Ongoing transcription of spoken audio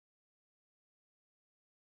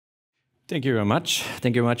Thank you very much.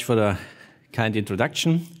 Thank you very much for the kind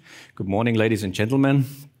introduction. Good morning, ladies and gentlemen.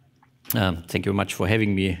 Thank you very much for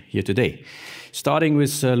having me here today. Starting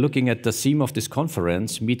with looking at the theme of this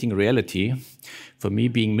conference, meeting reality. For me,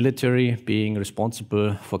 being military, being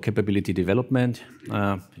responsible for capability development,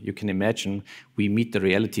 you can imagine we meet the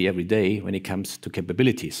reality every day when it comes to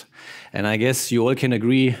capabilities. And I guess you all can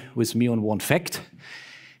agree with me on one fact.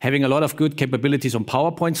 Having a lot of good capabilities on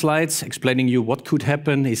PowerPoint slides, explaining you what could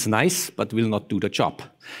happen is nice, but will not do the job.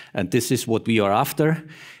 And this is what we are after,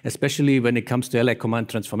 especially when it comes to Allied Command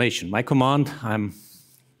transformation. My command, I'm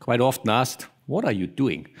quite often asked, what are you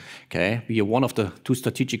doing? Okay, we are one of the two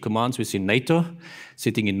strategic commands within NATO,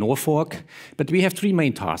 sitting in Norfolk, but we have three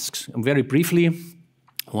main tasks. And very briefly,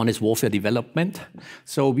 one is warfare development.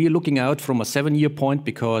 So we are looking out from a 7-year point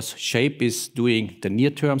because SHAPE is doing the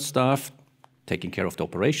near-term stuff, taking care of the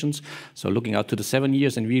operations. So looking out to the 7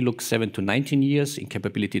 years, and we look 7 to 19 years in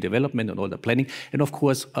capability development and all the planning. And of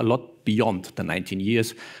course, a lot beyond the 19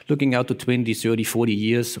 years, looking out to 20, 30, 40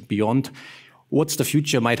 years beyond. What's the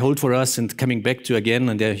future might hold for us, and coming back to again,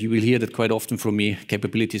 and you will hear that quite often from me,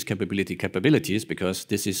 capabilities, capabilities, because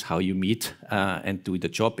this is how you meet and do the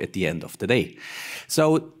job at the end of the day.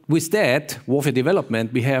 So with that, warfare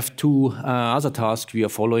development, we have two other tasks we are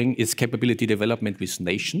following is capability development with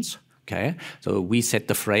nations. Okay, so we set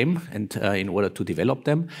the frame and in order to develop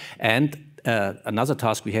them. And another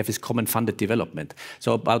task we have is common funded development.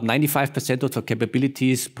 So about 95% of the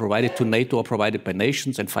capabilities provided to NATO are provided by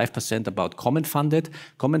nations, and 5% about common funded.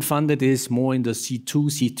 Common funded is more in the C2,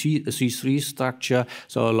 C3 structure,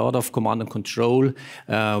 so a lot of command and control.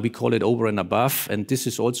 We call it over and above, and this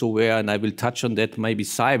is also where, and I will touch on that, maybe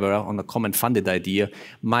cyber on a common funded idea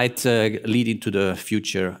might lead into the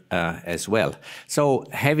future as well. So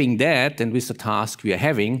having that, and with the task we are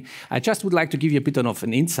having, I just would like to give you a bit of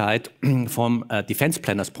an insight from a defense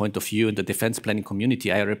planner's point of view and the defense planning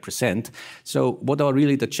community I represent. So what are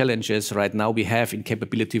really the challenges right now we have in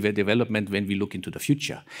capability development when we look into the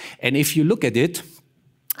future? And if you look at it,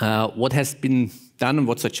 what has been done and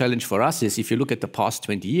what's a challenge for us is, if you look at the past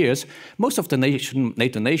 20 years, most of the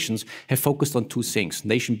NATO nations have focused on two things,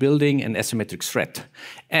 nation building and asymmetric threat.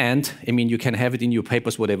 And, I mean, you can have it in your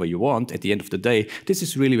papers, whatever you want. At the end of the day, this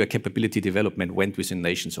is really where capability development went within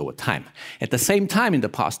nations over time. At the same time, in the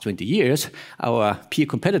past 20 years, our peer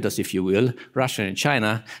competitors, if you will, Russia and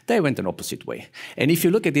China, they went an opposite way. And if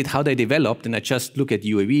you look at it, how they developed, and I just look at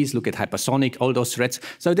UAVs, look at hypersonic, all those threats,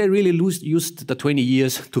 so they really used the 20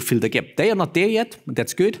 years to fill the gap. They are not there yet.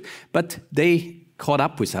 That's good, but they caught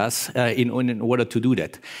up with us in order to do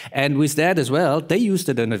that. And with that as well, they used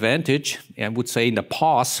it an advantage, I would say, in the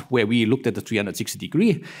past, where we looked at the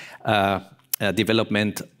 360-degree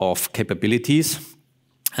development of capabilities.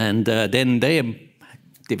 And then they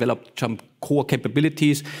developed some core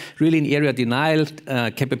capabilities, really in area denial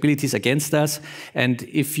capabilities against us. And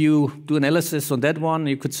if you do analysis on that one,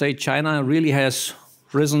 you could say China really has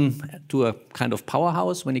risen to a kind of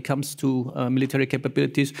powerhouse when it comes to military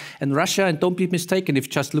capabilities. And Russia, and don't be mistaken if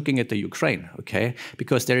just looking at the Ukraine, okay?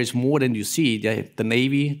 Because there is more than you see. The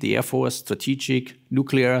Navy, the Air Force, strategic,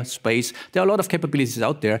 nuclear, space, there are a lot of capabilities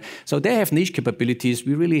out there. So they have niche capabilities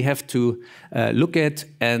we really have to look at,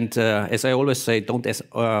 and as I always say, don't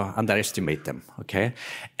underestimate them, okay?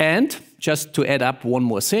 And just to add up one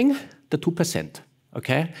more thing, the 2%.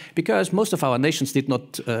 Okay, because most of our nations did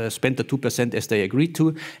not spend the 2% as they agreed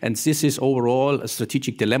to, and this is overall a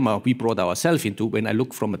strategic dilemma we brought ourselves into when I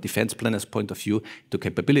look from a defense planner's point of view to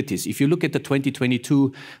capabilities. If you look at the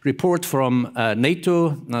 2022 report from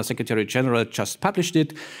NATO, Secretary General just published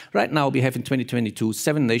it. Right now we have in 2022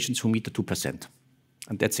 7 nations who meet the 2%,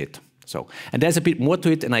 and that's it. So, and there's a bit more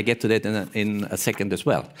to it, and I get to that in a second as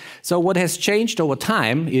well. So what has changed over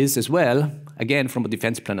time is as well, again, from a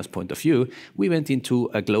defense planner's point of view, we went into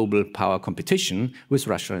a global power competition with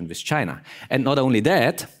Russia and with China. And not only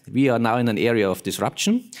that, we are now in an area of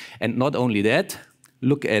disruption. And not only that,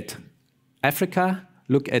 look at Africa,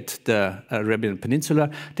 look at the Arabian Peninsula.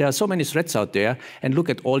 There are so many threats out there, and look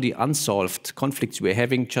at all the unsolved conflicts we're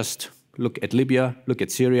having. Just look at Libya, look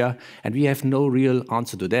at Syria, and we have no real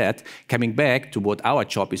answer to that. Coming back to what our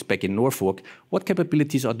job is back in Norfolk, what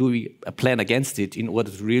capabilities do we plan against it in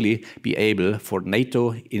order to really be able for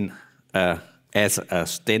NATO as a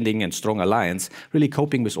standing and strong alliance, really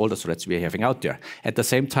coping with all the threats we are having out there. At the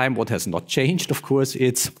same time, what has not changed, of course,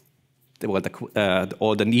 it's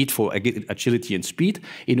all the need for agility and speed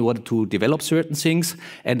in order to develop certain things.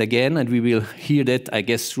 And again, and we will hear that, I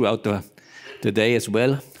guess, throughout the day as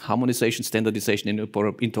well, harmonization, standardization, and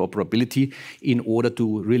interoperability in order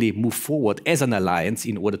to really move forward as an alliance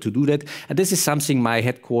in order to do that. And this is something my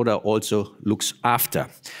headquarter also looks after.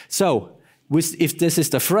 So if this is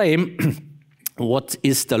the frame, what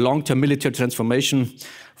is the long-term military transformation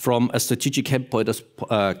from a strategic headquarters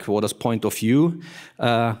point of view?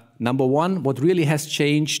 Number one, what really has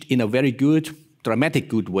changed in a very good, dramatic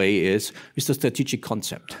good way is the strategic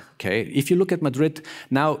concept. Okay, if you look at Madrid,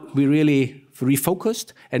 now we really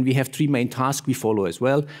refocused, and we have three main tasks we follow as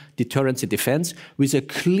well: deterrence and defense, with a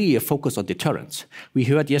clear focus on deterrence. We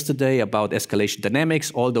heard yesterday about escalation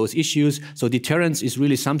dynamics, all those issues. So deterrence is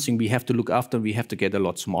really something we have to look after. We have to get a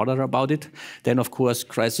lot smarter about it. Then, of course,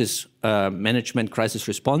 crisis management, crisis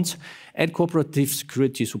response, and cooperative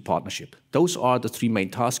security through partnership. Those are the three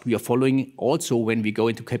main tasks we are following. Also, when we go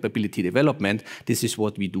into capability development, this is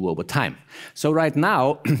what we do over time. So right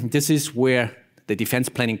now, this is where the defense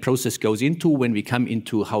planning process goes into when we come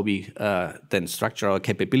into how we then structure our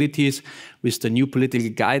capabilities with the new political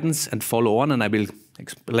guidance and follow on. And I will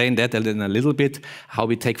explain that in a little bit, how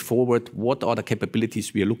we take forward what are the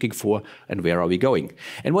capabilities we are looking for and where are we going.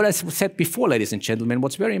 And what I said before, ladies and gentlemen,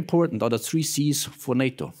 what's very important are the three C's for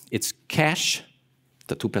NATO. It's cash,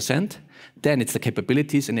 the 2%, then it's the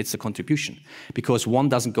capabilities, and it's the contribution, because one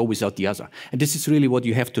doesn't go without the other. And this is really what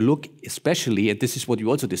you have to look, especially, and this is what you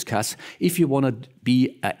also discuss, if you want to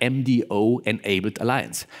be a MDO-enabled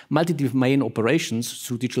alliance, multi-domain operations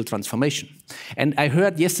through digital transformation. And I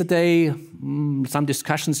heard yesterday some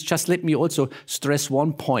discussions. Just let me also stress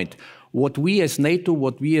one point. What we as NATO,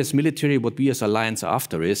 what we as military, what we as alliance are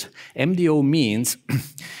after is, MDO means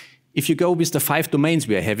if you go with the 5 domains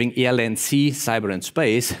we are having, air, land, sea, cyber, and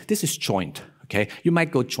space, this is joint. Okay? You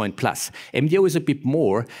might go joint plus. MDO is a bit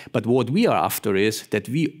more, but what we are after is that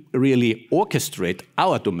we really orchestrate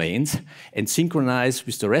our domains and synchronize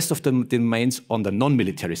with the rest of the domains on the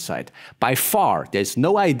non-military side. By far, there's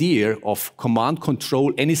no idea of command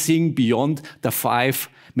control, anything beyond the 5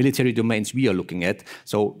 military domains we are looking at.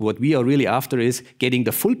 So what we are really after is getting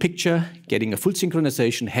the full picture, getting a full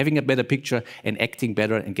synchronization, having a better picture, and acting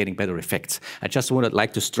better and getting better effects. I just would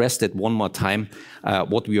like to stress that one more time,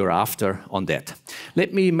 what we are after on that.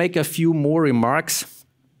 Let me make a few more remarks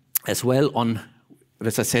as well on,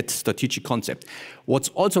 as I said, strategic concept. What's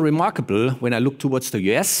also remarkable when I look towards the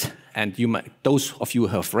US, and those of you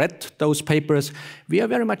who have read those papers, we are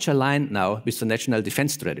very much aligned now with the National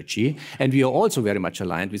Defense Strategy, and we are also very much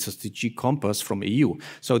aligned with the strategic compass from EU.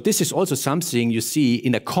 So this is also something you see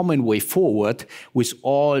in a common way forward with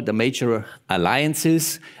all the major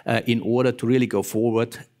alliances in order to really go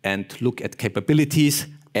forward and look at capabilities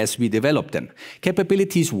as we develop them.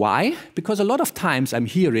 Capabilities, why? Because a lot of times I'm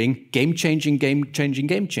hearing game-changing, game-changing,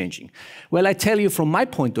 game-changing. Well, I tell you from my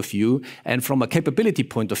point of view and from a capability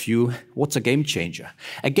point of view, what's a game changer?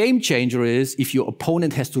 A game changer is if your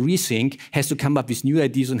opponent has to rethink, has to come up with new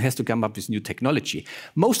ideas, and has to come up with new technology.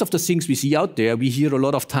 Most of the things we see out there, we hear a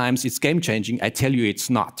lot of times it's game-changing. I tell you it's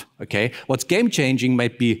not, okay? What's game-changing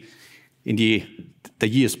might be in the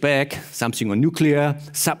years back, something on nuclear,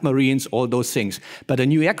 submarines, all those things. But a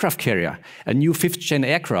new aircraft carrier, a new 5th-gen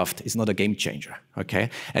aircraft is not a game changer, okay?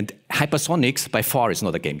 And hypersonics, by far, is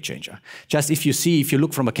not a game changer. Just if you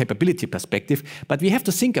look from a capability perspective, but we have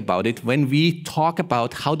to think about it when we talk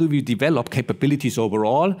about how do we develop capabilities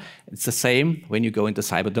overall. It's the same when you go into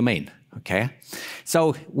cyber domain, okay?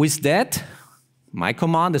 So with that, my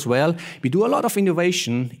command as well, we do a lot of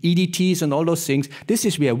innovation, EDTs and all those things. This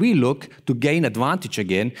is where we look to gain advantage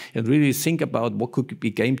again and really think about what could be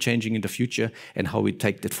game-changing in the future and how we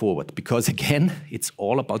take that forward. Because again, it's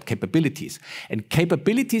all about capabilities. And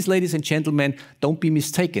capabilities, ladies and gentlemen, don't be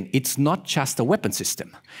mistaken. It's not just a weapon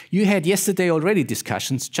system. You had yesterday already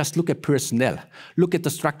discussions. Just look at personnel. Look at the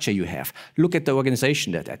structure you have. Look at the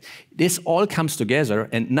organization that. This all comes together.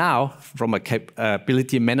 And now, from a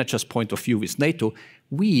capability manager's point of view with NATO,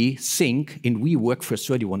 we think and we work for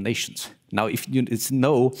 31 nations. Now, if you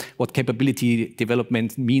know what capability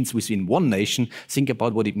development means within one nation, think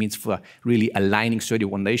about what it means for really aligning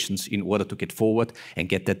 31 nations in order to get forward and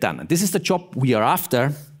get that done. And this is the job we are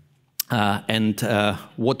after and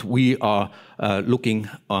what we are looking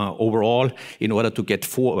overall in order to get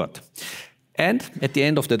forward. And at the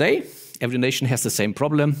end of the day, every nation has the same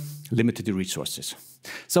problem, limited resources.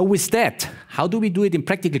 So with that, how do we do it in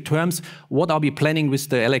practical terms? What are we planning with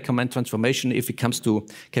the Allied Command transformation if it comes to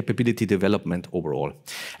capability development overall?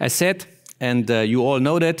 I said, and you all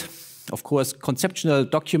know that, of course, conceptual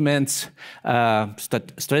documents,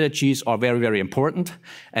 strategies are very, very important,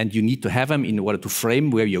 and you need to have them in order to frame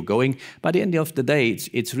where you're going. But at the end of the day,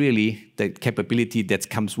 it's really the capability that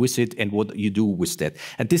comes with it and what you do with that.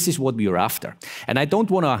 And this is what we are after. And I don't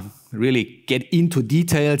want to really get into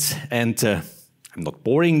details and I'm not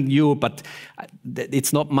boring you, but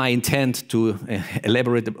it's not my intent to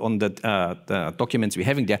elaborate on the documents we're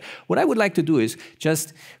having there. What I would like to do is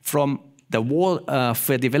just from the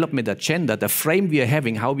warfare development agenda, the frame we are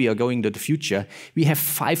having, how we are going to the future, we have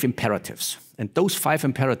 5 imperatives. And those 5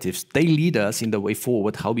 imperatives, they lead us in the way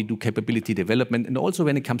forward, how we do capability development, and also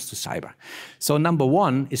when it comes to cyber. So number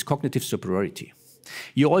 1 is cognitive superiority.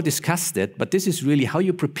 You all discussed it, but this is really how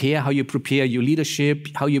you prepare your leadership,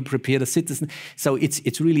 how you prepare the citizen. So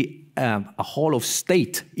it's really a hall of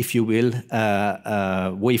state, if you will,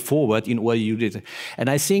 way forward in order you did. And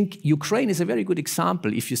I think Ukraine is a very good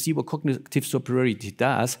example if you see what cognitive superiority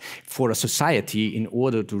does for a society in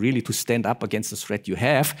order to really to stand up against the threat you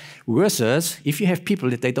have, versus if you have people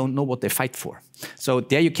that they don't know what they fight for. So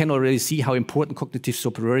there you can already see how important cognitive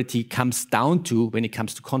superiority comes down to when it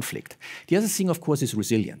comes to conflict. The other thing, of course, is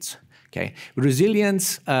resilience. Okay,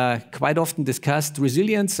 resilience, quite often discussed.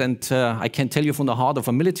 Resilience, and I can tell you from the heart of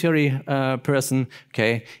a military person,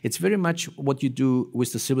 okay, it's very much what you do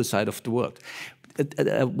with the civil side of the world.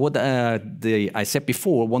 I said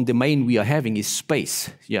before, one domain we are having is space.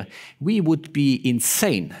 Yeah, we would be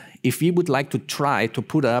insane if we would like to try to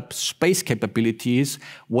put up space capabilities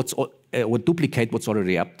or duplicate what's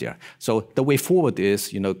already up there. So the way forward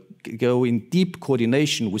is, go in deep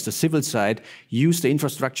coordination with the civil side, use the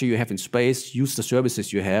infrastructure you have in space, use the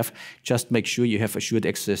services you have, just make sure you have assured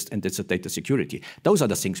access and it's a data security. Those are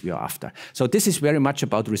the things we are after. So this is very much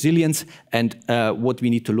about resilience and what we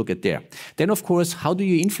need to look at there. Then, of course, how do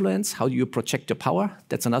you influence? How do you project your power?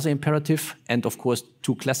 That's another imperative. And, of course,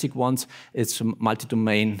 2 classic ones. It's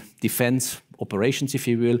multi-domain defense, operations, if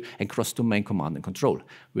you will, and cross-domain command and control,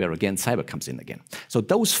 where, again, cyber comes in again. So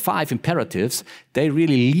those 5 imperatives, they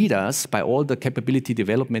really lead us by all the capability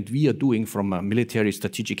development we are doing from a military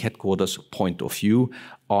strategic headquarters point of view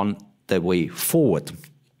on the way forward.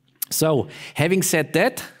 So having said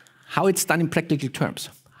that, how it's done in practical terms.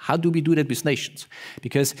 How do we do that with nations?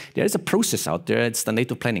 Because there is a process out there, it's the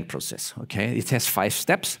NATO planning process, okay? It has 5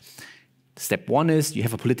 steps. Step 1 is you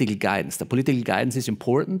have a political guidance. The political guidance is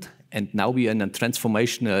important, and now we are in a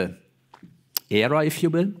transformational era, if you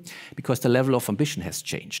will, because the level of ambition has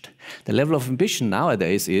changed. The level of ambition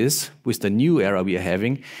nowadays is, with the new era we are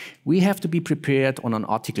having, we have to be prepared on an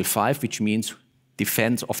Article 5, which means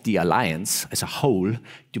defense of the alliance as a whole,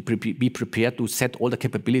 to be prepared to set all the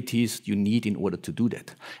capabilities you need in order to do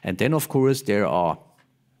that. And then, of course, there are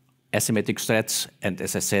asymmetric threats, and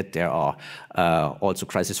as I said, there are also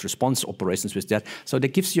crisis response operations with that. So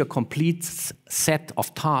that gives you a complete set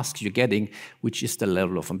of tasks you're getting, which is the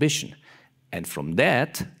level of ambition. And from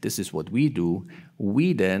that, this is what we do.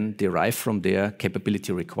 We then derive from their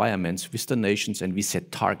capability requirements with the nations, and we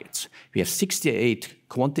set targets. We have 68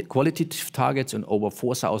 qualitative targets and over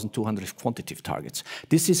 4,200 quantitative targets.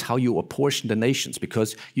 This is how you apportion the nations,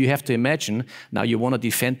 because you have to imagine, now you want to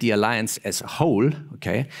defend the alliance as a whole,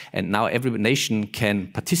 okay? And now every nation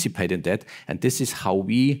can participate in that, and this is how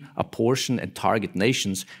we apportion and target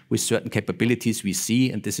nations with certain capabilities we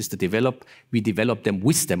see, and this is we develop them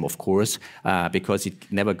with them, of course, because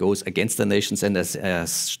it never goes against the nations, and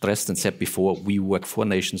as stressed and said before, we work for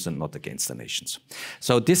nations and not against the nations.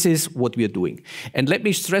 So this is what we are doing. And let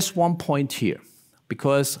me stress one point here,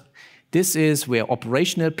 because this is where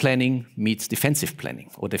operational planning meets defensive planning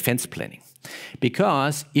or defense planning.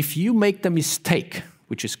 Because if you make the mistake,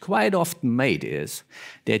 which is quite often made, is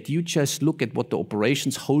that you just look at what the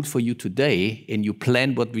operations hold for you today and you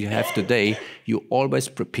plan what we have today, you always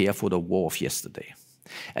prepare for the war of yesterday.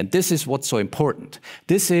 And this is what's so important.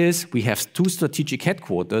 This is, we have 2 strategic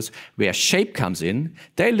headquarters where SHAPE comes in.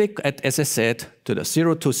 They look at, as I said, to the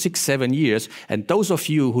 0 to 6, 7 years. And those of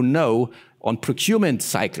you who know on procurement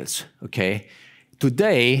cycles, okay,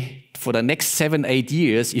 today, for the next 7, 8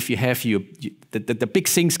 years, if you have the big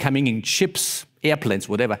things coming in, ships, airplanes,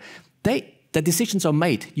 whatever, the decisions are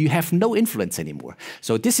made. You have no influence anymore.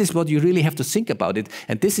 So this is what you really have to think about it.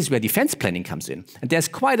 And this is where defense planning comes in. And there's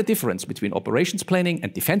quite a difference between operations planning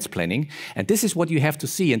and defense planning. And this is what you have to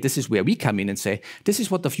see. And this is where we come in and say, this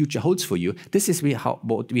is what the future holds for you. This is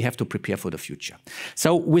what we have to prepare for the future.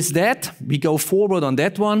 So with that, we go forward on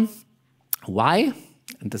that one. Why?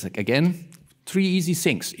 And this, again, 3 easy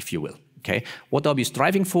things, if you will. Okay, what are we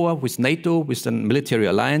striving for with NATO, with the military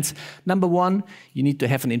alliance? Number 1, you need to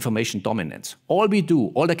have an information dominance. All we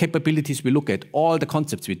do, all the capabilities we look at, all the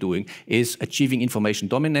concepts we're doing is achieving information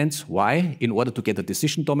dominance. Why? In order to get a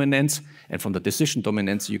decision dominance, and from the decision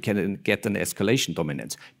dominance, you can get an escalation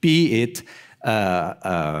dominance. Be it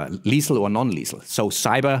lethal or non-lethal. So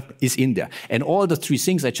cyber is in there. And all the three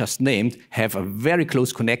things I just named have a very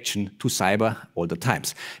close connection to cyber all the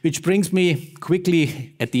times. Which brings me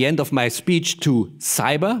quickly at the end of my speech to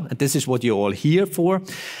cyber, and this is what you're all here for.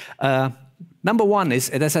 Number one is,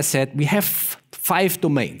 as I said, we have 5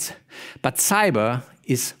 domains, but cyber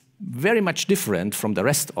is very much different from the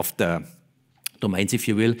rest of the domains, if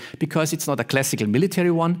you will, because it's not a classical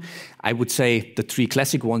military one. I would say the 3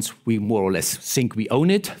 classic ones, we more or less think we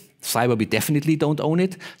own it. Cyber, we definitely don't own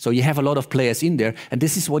it. So you have a lot of players in there, and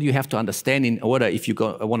this is what you have to understand in order if you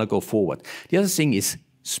want to go forward. The other thing is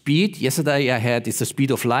speed. Yesterday I had it's the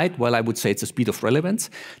speed of light. Well, I would say it's the speed of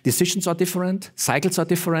relevance. Decisions are different. Cycles are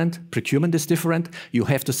different. Procurement is different. You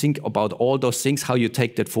have to think about all those things, how you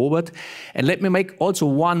take that forward. And let me make also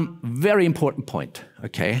one very important point,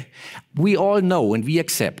 okay? We all know and we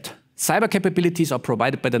accept cyber capabilities are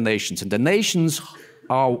provided by the nations, and the nations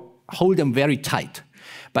hold them very tight.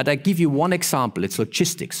 But I give you one example, it's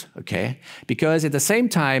logistics, okay? Because at the same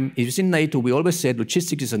time, if it's in NATO, we always said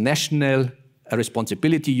logistics is a national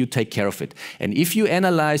responsibility, you take care of it. And if you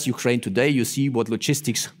analyze Ukraine today, you see what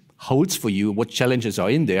logistics holds for you, what challenges are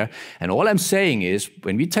in there. And all I'm saying is,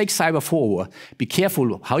 when we take cyber forward, be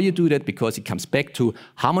careful how you do that, because it comes back to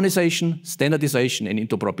harmonization, standardization, and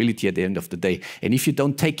interoperability at the end of the day. And if you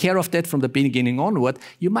don't take care of that from the beginning onward,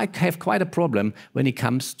 you might have quite a problem when it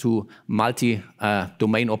comes to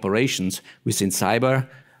multi-domain operations within cyber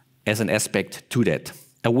as an aspect to that.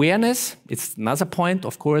 Awareness, it's another point,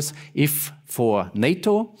 of course. If for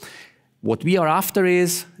NATO, what we are after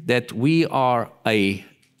is that we are a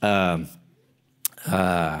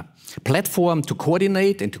platform to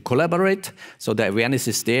coordinate and to collaborate, so the awareness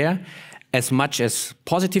is there. As much as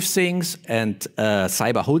positive things and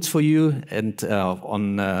cyber holds for you, and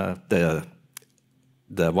on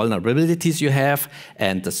the vulnerabilities you have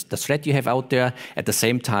and the threat you have out there, at the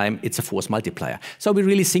same time, it's a force multiplier. So we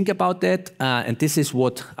really think about that, and this is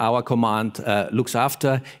what our command looks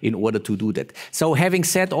after in order to do that. So having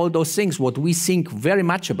said all those things, what we think very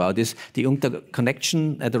much about is the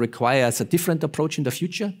interconnection that requires a different approach in the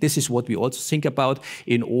future. This is what we also think about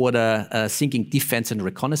in order thinking defense and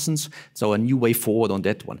reconnaissance, so a new way forward on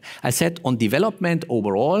that one. I said on development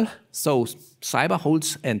overall, so cyber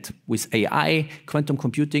holds, and with AI, quantum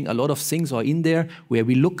computing, a lot of things are in there where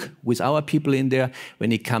we look with our people in there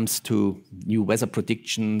when it comes to new weather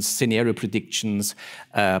predictions, scenario predictions,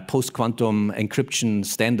 post-quantum encryption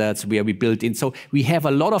standards where we build in. So we have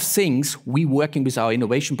a lot of things we working with our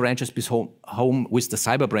innovation branches home with the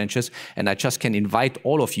cyber branches, and I just can invite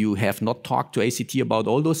all of you who have not talked to ACT about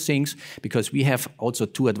all those things, because we have also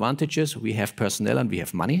 2 advantages. We have personnel and we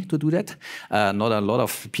have money to do that. Not a lot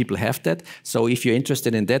of people have that. So if you're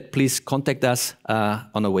interested in that, please contact us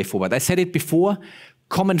on the way forward. I said it before,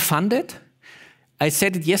 common funded. I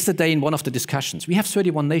said it yesterday in one of the discussions. We have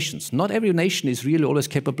 31 nations. Not every nation is really always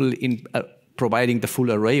capable in providing the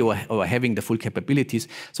full array or having the full capabilities.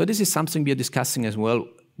 So this is something we are discussing as well.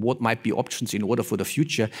 What might be options in order for the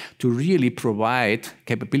future to really provide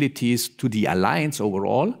capabilities to the alliance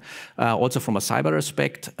overall, also from a cyber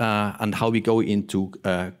aspect, and how we go into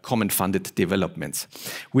common funded developments.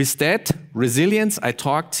 With that, resilience, I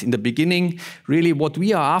talked in the beginning, really what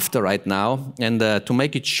we are after right now, and to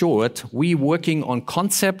make it short, we working on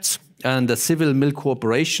concepts and the civil-mil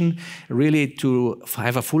cooperation, really to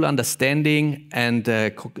have a full understanding and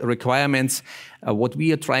requirements. What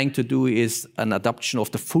we are trying to do is an adoption of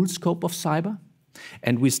the full scope of cyber,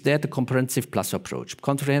 and with that, a comprehensive plus approach.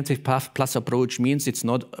 Comprehensive plus approach means it's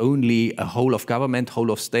not only a whole of government, whole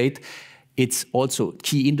of state, it's also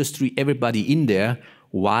key industry, everybody in there.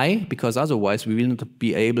 Why? Because otherwise we will not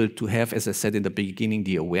be able to have, as I said in the beginning,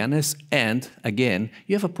 the awareness. And again,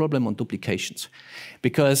 you have a problem on duplications.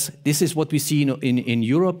 Because this is what we see in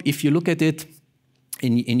Europe. If you look at it,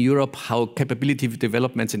 in Europe, how capability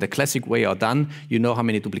developments in the classic way are done, you know how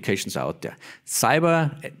many duplications are out there.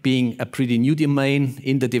 Cyber being a pretty new domain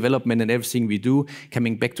in the development and everything we do,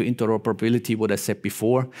 coming back to interoperability, what I said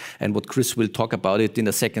before, and what Chris will talk about it in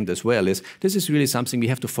a second as well, is this is really something we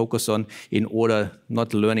have to focus on in order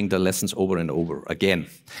not learning the lessons over and over again.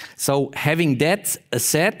 So having that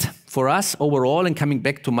said, for us overall, and coming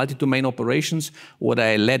back to multi-domain operations, what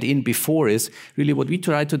I led in before is really what we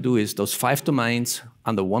try to do is those 5 domains,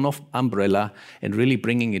 under one umbrella and really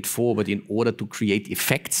bringing it forward in order to create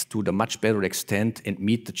effects to the much better extent and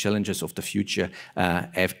meet the challenges of the future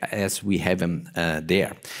as we have them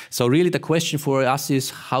there. So really the question for us is,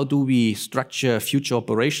 how do we structure future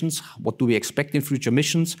operations? What do we expect in future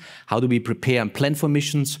missions? How do we prepare and plan for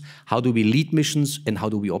missions? How do we lead missions? And how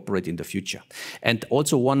do we operate in the future? And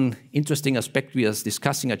also one interesting aspect we are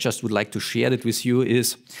discussing, I just would like to share it with you,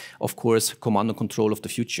 is, of course, command and control of the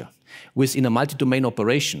future. Within a multi-domain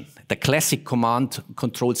operation, the classic command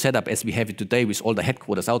control setup as we have it today with all the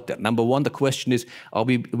headquarters out there. Number one, the question is, are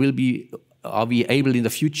we able in the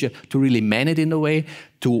future to really man it in a way,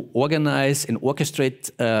 to organize and orchestrate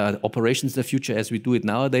operations in the future as we do it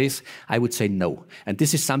nowadays? I would say no. And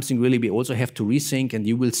this is something really we also have to rethink, and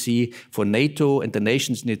you will see for NATO and the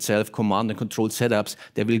nations in itself, command and control setups,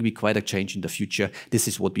 there will be quite a change in the future. This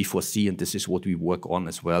is what we foresee, and this is what we work on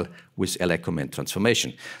as well with Allied Command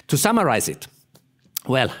Transformation. To summarize it,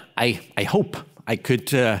 well, I hope I could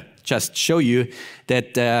just show you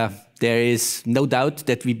that there is no doubt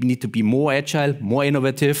that we need to be more agile, more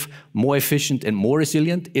innovative, more efficient, and more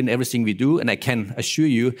resilient in everything we do. And I can assure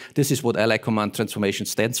you, this is what Allied Command Transformation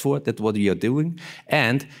stands for, that's what we are doing.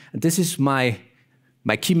 And this is my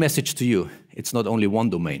key message to you. It's not only one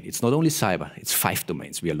domain, it's not only cyber, it's 5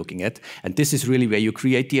 domains we are looking at. And this is really where you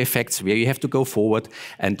create the effects, where you have to go forward,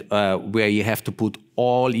 and where you have to put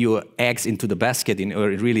all your eggs into the basket in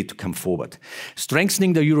order really to come forward.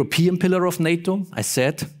 Strengthening the European pillar of NATO, I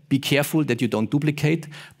said, be careful that you don't duplicate,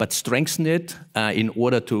 but strengthen it in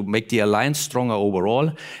order to make the alliance stronger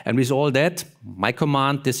overall. And with all that, my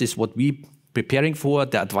command, this is what we're preparing for,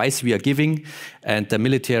 the advice we are giving, and the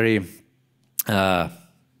military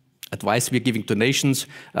advice we're giving to nations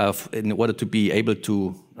in order to be able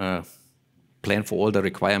to plan for all the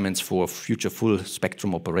requirements for future full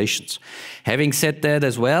spectrum operations. Having said that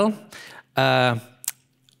as well,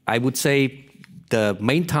 I would say the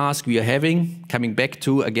main task we are having, coming back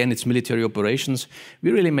to, again, it's military operations,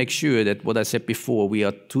 we really make sure that what I said before, we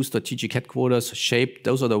are 2 strategic headquarters shaped.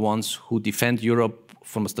 Those are the ones who defend Europe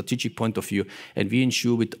from a strategic point of view, and we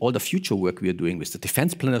ensure with all the future work we are doing, with the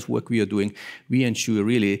defense planners work we are doing, we ensure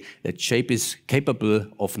really that SHAPE is capable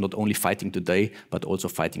of not only fighting today, but also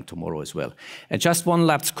fighting tomorrow as well. And just one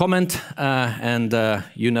last comment,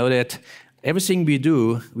 you know that everything we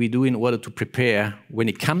do in order to prepare when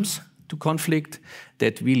it comes to conflict,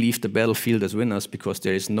 that we leave the battlefield as winners, because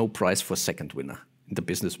there is no prize for second winner in the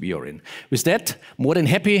business we are in. With that, more than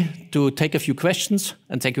happy to take a few questions,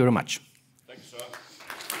 and thank you very much.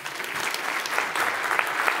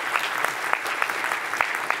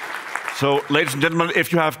 So, ladies and gentlemen,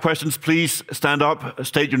 if you have questions, please stand up,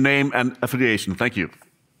 state your name and affiliation. Thank you.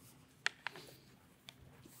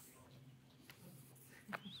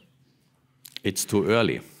 It's too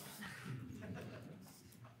early. If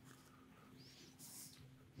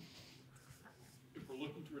we're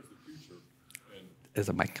looking towards the future, There's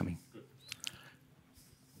a mic coming.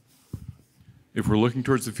 If we're looking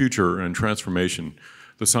towards the future and transformation,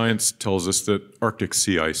 the science tells us that Arctic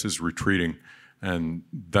sea ice is retreating. And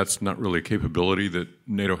that's not really a capability that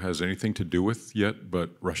NATO has anything to do with yet, but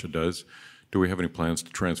Russia does. Do we have any plans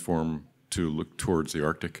to transform to look towards the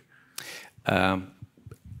Arctic?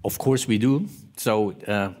 Of course we do. So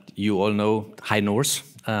you all know High North.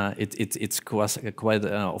 It's quite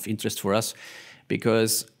of interest for us,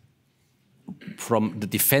 because from the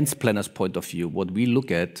defense planner's point of view, what we look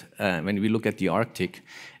at when we look at the Arctic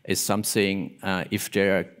is something, if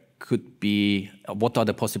there could be, what are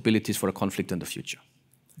the possibilities for a conflict in the future?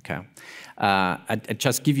 Okay, I'd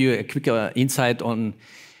just give you a quick insight on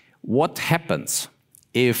what happens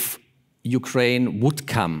if Ukraine would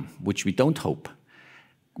come, which we don't hope,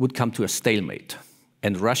 would come to a stalemate,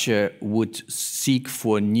 and Russia would seek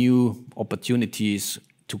for new opportunities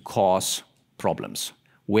to cause problems.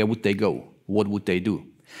 Where would they go? What would they do?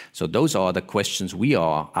 So those are the questions we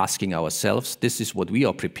are asking ourselves. This is what we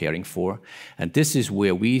are preparing for. And this is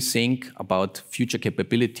where we think about future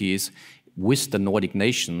capabilities with the Nordic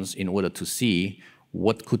nations in order to see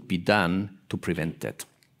what could be done to prevent that.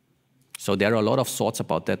 So there are a lot of thoughts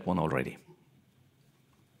about that one already.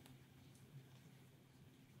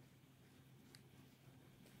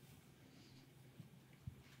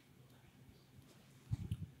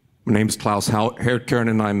 My name is Klaus Herdkern,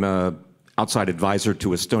 and I'm an outside advisor to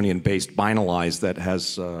Estonian-based Binalize that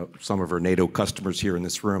has some of our NATO customers here in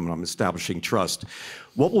this room, and I'm establishing trust.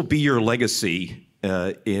 What will be your legacy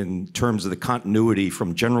in terms of the continuity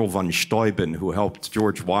from General von Steuben, who helped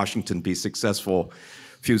George Washington be successful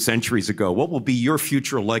a few centuries ago? What will be your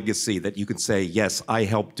future legacy that you can say, yes, I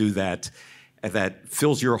helped do that, that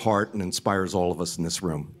fills your heart and inspires all of us in this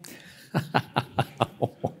room?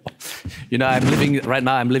 You know, right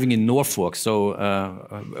now I'm living in Norfolk, so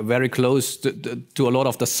very close to a lot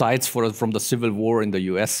of the sites from the Civil War in the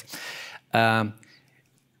US.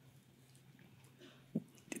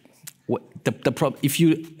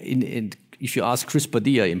 If you ask Chris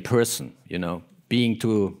Badia in person, you know, being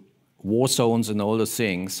to war zones and all those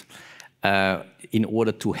things, in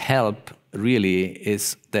order to help, really,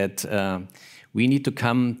 is that we need to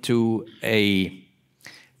come to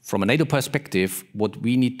from a NATO perspective, what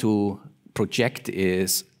we need to project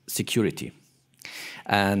is security.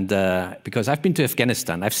 And because I've been to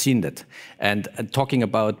Afghanistan, I've seen that. And talking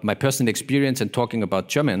about my personal experience and talking about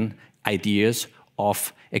German ideas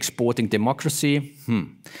of exporting democracy,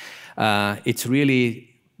 it's really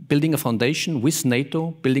building a foundation with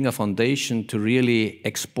NATO, building a foundation to really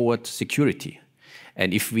export security.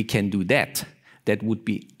 And if we can do that, that would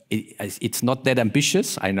be, it's not that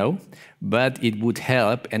ambitious, I know, but it would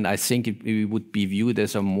help, and I think it would be viewed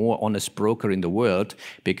as a more honest broker in the world,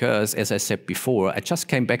 because, as I said before, I just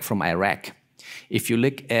came back from Iraq. If you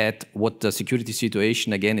look at what the security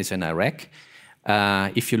situation again is in Iraq,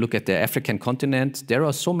 if you look at the African continent, there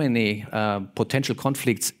are so many potential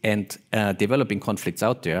conflicts and developing conflicts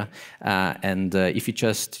out there. If you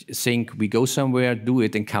just think we go somewhere, do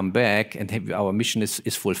it, and come back, and our mission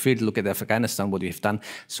is fulfilled, look at Afghanistan, what we have done.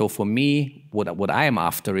 So for me, what I am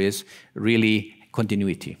after is really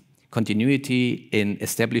continuity. Continuity in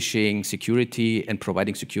establishing security and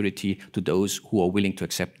providing security to those who are willing to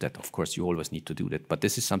accept that. Of course, you always need to do that, but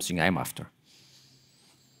this is something I'm after.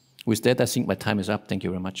 With that, I think my time is up. Thank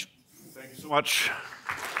you very much. Thank you so much.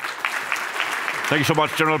 Thank you so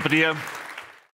much, General Badia.